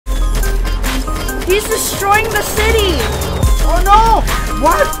He's destroying the city. Oh no!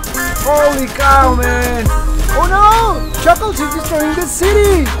 What? Holy cow, man! Oh no! Chuckles is destroying the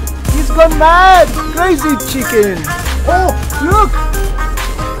city! He's gone mad! Crazy chicken! Oh, look!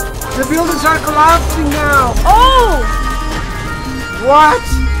 The buildings are collapsing now! Oh! What?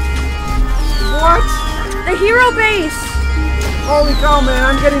 What? The hero base! Holy cow, man!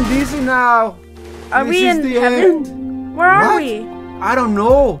 I'm getting dizzy now! Are we in heaven? Where are we? I don't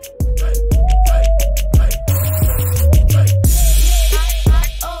know!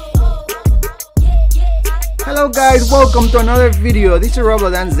 Hello guys, welcome to another video. This is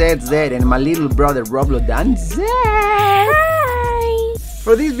RobloDanZ and my little brother RobloDanZ. Hi!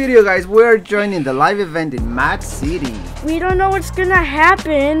 For this video guys, we're joining the live event in Mad City. We don't know what's gonna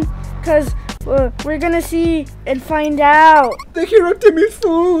happen because we're gonna see and find out. The hero team is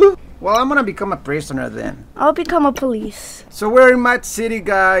full. Well, I'm gonna become a prisoner then. I'll become a police. So we're in Mad City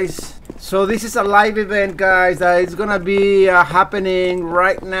guys. So this is a live event guys that is gonna be happening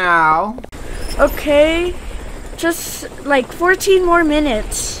right now. Okay. Just like 14 more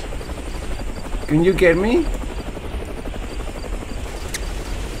minutes. Can you get me?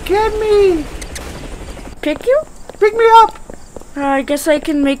 Get me! Pick you? Pick me up! I guess I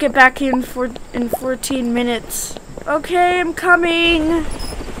can make it back in 14 minutes. Okay, I'm coming.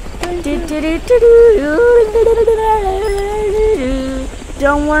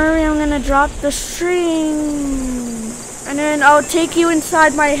 Don't worry, I'm gonna drop the string. And then I'll take you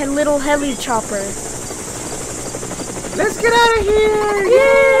inside my little heli chopper. Let's get out of here!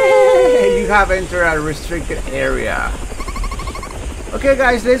 Yay! You have entered a restricted area. Okay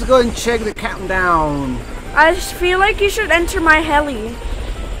guys, let's go and check the countdown. I feel like you should enter my heli.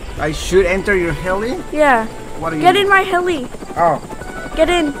 I should enter your heli? Yeah. What are you? Get in my heli. Oh. Get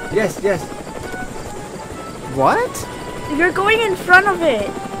in. Yes, yes. What? You're going in front of it.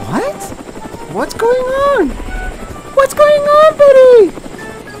 What? What's going on? What's going on, buddy?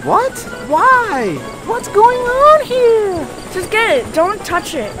 What? Why? What's going on here? Just get it. Don't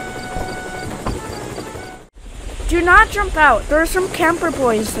touch it. Do not jump out. There are some camper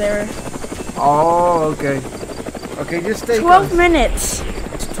boys there. Oh, okay. Okay, just stay 12 minutes.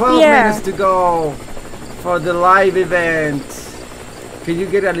 It's 12 minutes to go for the live event. Can you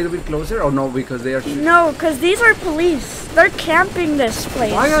get a little bit closer or no? Because they are shooting. No, because these are police. They're camping this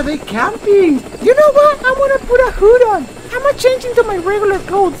place. Why are they camping? You know what? I want to put a hood on. I'm not changing to my regular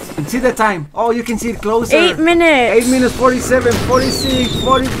clothes. And see the time. Oh, you can see it closer. 8 minutes. 8 minutes, 47, 46,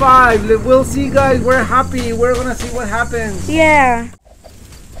 45. We'll see, guys. We're happy. We're going to see what happens. Yeah.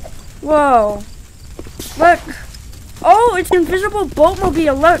 Whoa. Look. Oh, it's invisible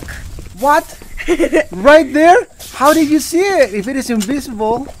boatmobile. Look. What? Right there? How did you see it? If it is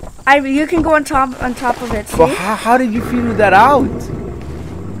invisible. You can go on top of it. See? But how did you figure that out?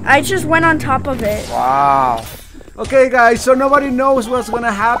 I just went on top of it. Wow. Okay, guys. So nobody knows what's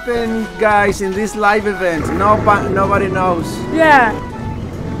gonna happen, guys, in this live event. Nobody knows. Yeah.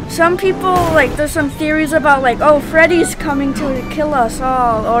 Some people there's some theories about oh, Freddy's coming to kill us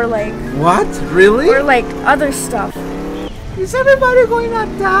all, or What? Really? Or other stuff. Is everybody going to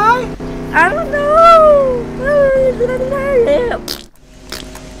die? I don't know.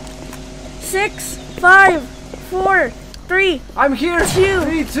 6, 5, 4, 3. I'm here. 2,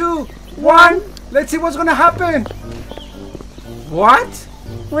 3, 2, 1. Let's see what's gonna happen. What?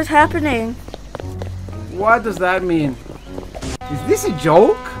 What's happening? What does that mean? Is this a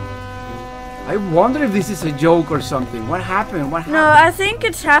joke? I wonder if this is a joke or something. What happened? What happened? No, I think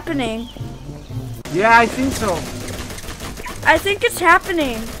it's happening. Yeah, I think so. I think it's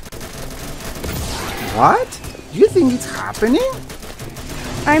happening. What? You think it's happening?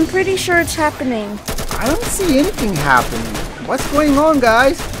 I'm pretty sure it's happening. I don't see anything happening. What's going on,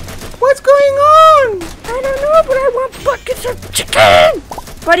 guys? What's going on? I don't know, but I want buckets of chicken!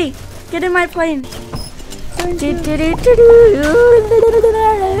 Buddy, get in my plane.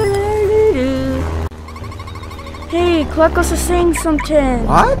 Hey, Cluckles is saying something.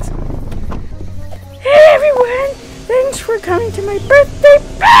 What? Hey everyone! Thanks for coming to my birthday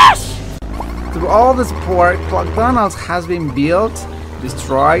bash! Through all the support, McDonald's has been built,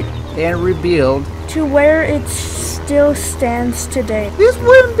 destroyed, and rebuilt to where it still stands today. This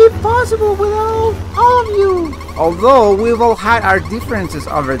wouldn't be possible without all of you. Although we've all had our differences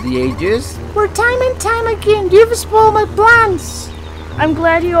over the ages, where time and time again you've spoiled my plans. I'm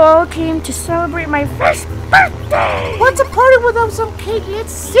glad you all came to celebrate my first birthday. What's a party without some cake?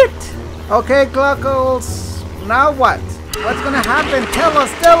 Let's sit. Okay, Cluckles. Now what? What's gonna happen? Tell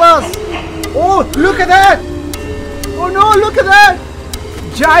us, tell us. Oh, look at that. Oh no, look at that.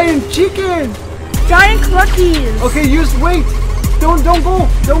 Giant chicken. Giant Cluckies. Okay, just wait. Don't go.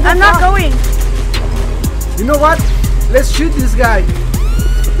 Don't go. I'm not going. You know what? Let's shoot this guy.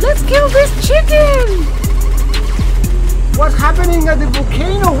 Let's kill this chicken. What's happening at the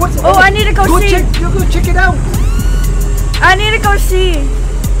volcano? Oh, I need to go see. Go check it out. I need to go see.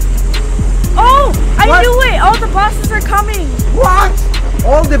 Oh, I knew it. All the bosses are coming. What?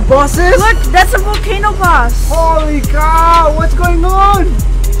 All the bosses? Look, that's a volcano boss. Holy cow! What's going on?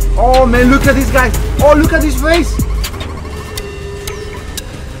 Oh man, look at this guy. Oh, look at his face.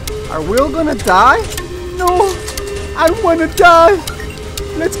 Are we all gonna die? No, I don't wanna die.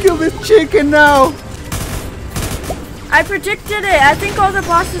 Let's kill this chicken now. I predicted it. I think all the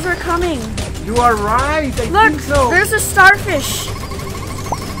bosses are coming. You are right. I Look, think so. there's a starfish.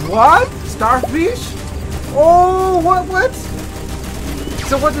 What? Starfish? Oh, what?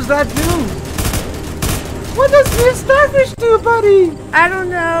 So what does that do? What does this starfish do, buddy? I don't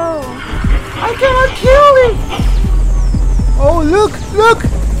know. I cannot kill it. Oh, look.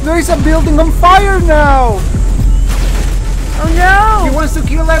 There is a building on fire now. Oh no. He wants to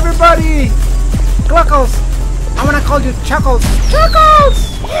kill everybody. Cluckles. I'm gonna call you Chuckles.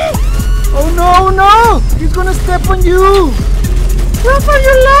 Chuckles! Oh no! He's gonna step on you. Run for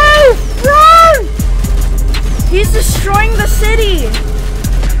your life! Run! He's destroying the city.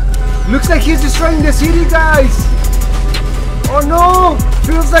 Looks like he's destroying the city, guys. Oh no!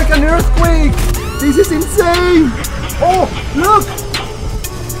 Feels like an earthquake. This is insane. Oh, look!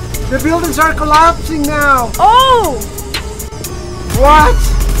 The buildings are collapsing now. Oh! What?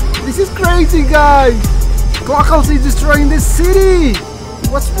 This is crazy, guys. Cluckles is destroying the city.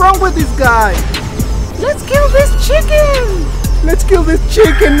 What's wrong with this guy? Let's kill this chicken. Let's kill this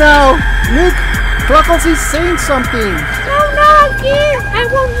chicken now. Look, Cluckles is saying something. No, again. I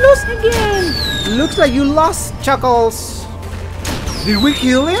won't lose again. Looks like you lost, Chuckles. Did we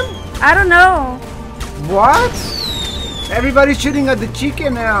kill him? I don't know. What? Everybody's shooting at the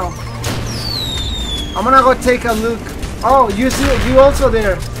chicken now. I'm gonna go take a look. Oh, you see it? You also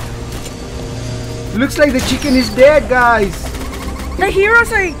there. Looks like the chicken is dead, guys. The heroes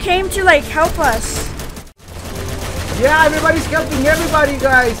came to like help us. Yeah, everybody's helping everybody,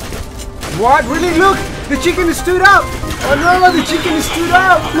 guys. What? Really? Look, the chicken stood up. Oh no, the chicken stood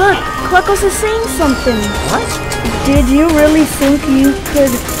up. Look, Cluckles is saying something. What? Did you really think you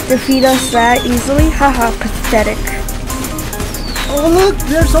could defeat us that easily? Haha, pathetic. Oh look,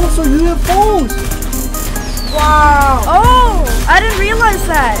 there's also UFOs. Wow. Oh, I didn't realize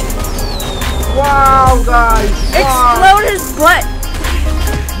that. Wow, guys. Explode his butt.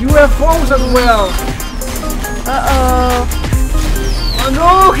 UFOs as well. Uh-oh. Oh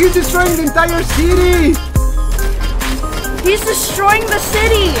no, he's destroying the entire city. He's destroying the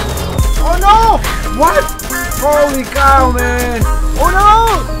city. Oh no! What? Holy cow, man. Oh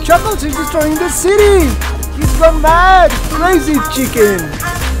no! Chuckles is destroying the city. He's gone mad. Crazy chicken.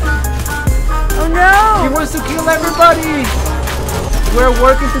 Oh no! He wants to kill everybody. We're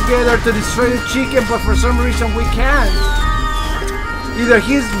working together to destroy the chicken, but for some reason we can't. Either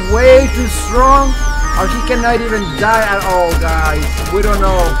he's way too strong, or he cannot even die at all, guys. We don't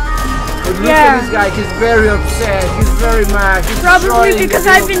know. But look at this guy, he's very upset. He's very mad. He's probably because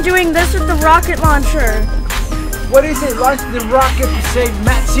I've been doing this with the rocket launcher. What is it? Launch the rocket to save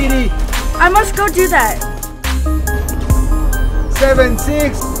Mad City. I must go do that. 7,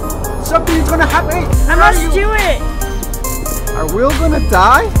 6. Something's gonna happen. I must do it. Are we all gonna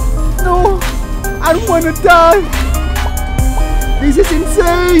die? No, I don't wanna die. This is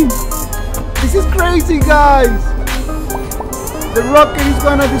insane. This is crazy, guys. The rocket is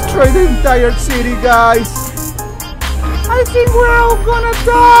gonna destroy the entire city, guys. I think we're all gonna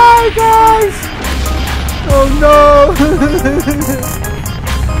die, guys. Oh no.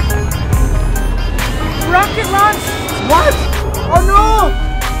 Rocket launch. What? Oh no.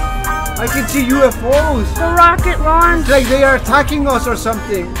 I can see UFOs. The rocket launched. It's like they are attacking us or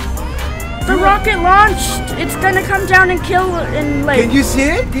something. The rocket launched. It's gonna come down and kill and like. Can you see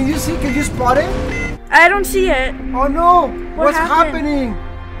it? Can you see? Can you spot it? I don't see it. Oh no! What's happened? happening?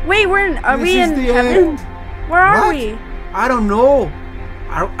 Wait, are we in heaven? End. Where are What? we? I don't know.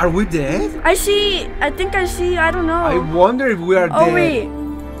 Are we dead? I think I see. I don't know. I wonder if we are dead. Oh wait.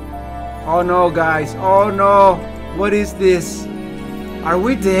 Oh no, guys. Oh no. What is this? Are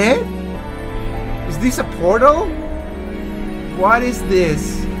we dead? Is this a portal? What is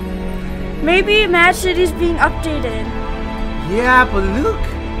this? Maybe Mad City's being updated. Yeah, but look.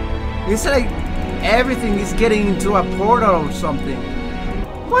 It's like everything is getting into a portal or something.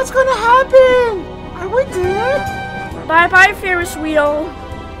 What's gonna happen? Are we dead? Bye bye, Ferris wheel.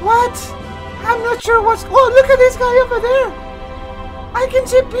 What? I'm not sure what's... Oh, look at this guy over there. I can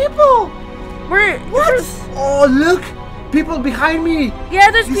see people. What? Oh, look. People behind me.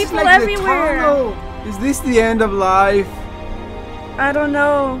 Yeah, there's This is people like everywhere. The tunnel. Is this the end of life? I don't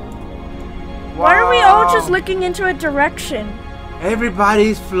know. Wow. Why are we all just looking into a direction?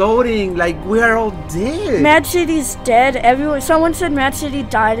 Everybody's floating like we are all dead. Mad City's dead. Someone said Mad City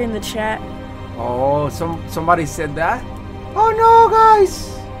died in the chat. Oh, somebody said that? Oh no,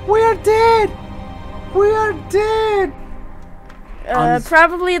 guys! We are dead! We are dead!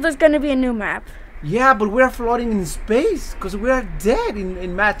 Probably there's gonna be a new map. Yeah, but we're floating in space because we are dead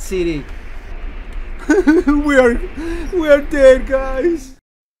in Mad City. we are dead, guys.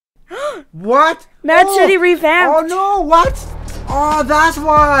 What? Mad City revamped. Oh no, what? Oh, that's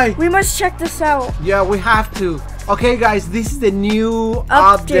why. We must check this out. Yeah, we have to. Okay, guys, this is the new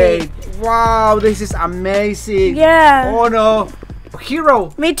update. Wow, this is amazing. Yeah. Oh no.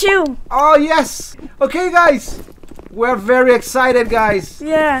 Hero. Me too. Oh yes. Okay, guys. We're very excited, guys.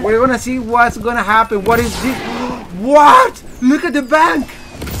 Yeah. We're gonna see what's gonna happen. What is this? What? Look at the bank.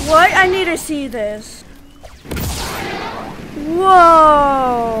 What? I need to see this.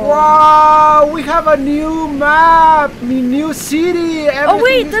 Whoa. Wow, we have a new map, new city. Oh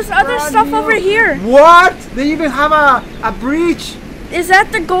wait, there's other stuff over here. What? They even have a bridge. Is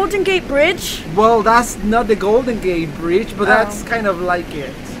that the Golden Gate Bridge? Well, that's not the Golden Gate Bridge, but that's kind of like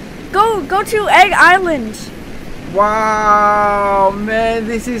it. Go to Egg Island. Wow, man,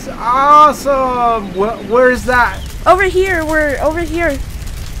 this is awesome. Where is that? Over here. We're over here.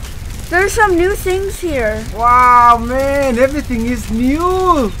 There's some new things here. Wow, man, everything is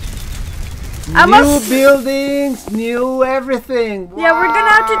new. New buildings, new everything. Wow. Yeah, we're gonna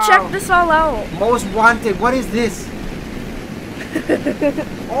have to check this all out. Most wanted. What is this?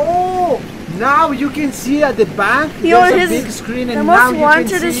 Oh, now you can see at the bank. There's a big screen, and now you can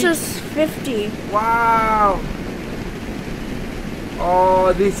see. The most wanted is just 50. Wow. Oh,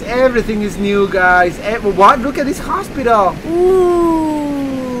 everything is new, guys. What? Look at this hospital. Ooh.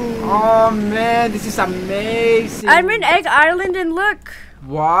 Oh man, this is amazing. I'm in Egg Island and look.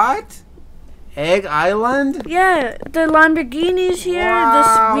 What? Egg Island? Yeah, the Lamborghinis here.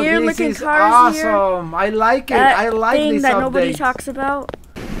 Wow, this weird looking is cars here. Awesome. I like it. I like thing this that update. Nobody talks about.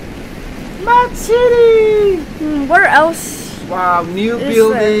 Mad City. Where else? Wow, new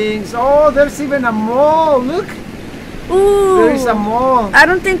buildings. Oh, there's even a mall. Look. Ooh. There is a mall. I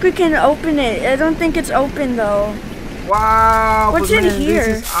don't think we can open it. I don't think it's open though. Wow. What's in here?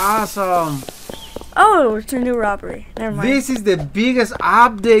 This is awesome. Oh, it's a new robbery. Never mind. This is the biggest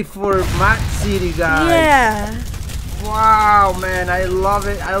update for Mad City, guys. Yeah. Wow, man, I love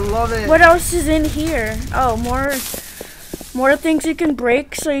it. I love it. What else is in here? Oh, more things you can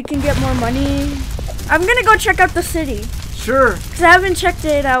break so you can get more money. I'm gonna go check out the city. Sure. Cause I haven't checked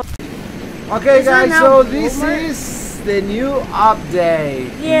it out. Okay, guys. So this is the new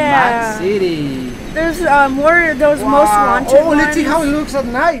update. Yeah. Mad City. There's more of those most wanted ones. Let's see how it looks at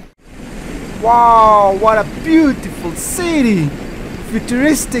night. Wow, what a beautiful city.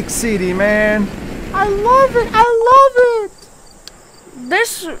 Futuristic city, man. I love it. I love it.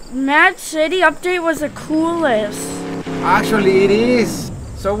 This Mad City update was the coolest. Actually, it is.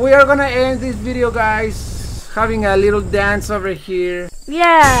 So we are gonna end this video, guys, having a little dance over here.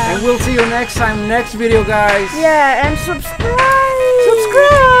 Yeah. And we'll see you next time, next video, guys. Yeah, and subscribe.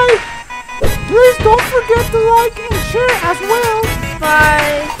 Subscribe. Please don't forget to like and share as well. Bye.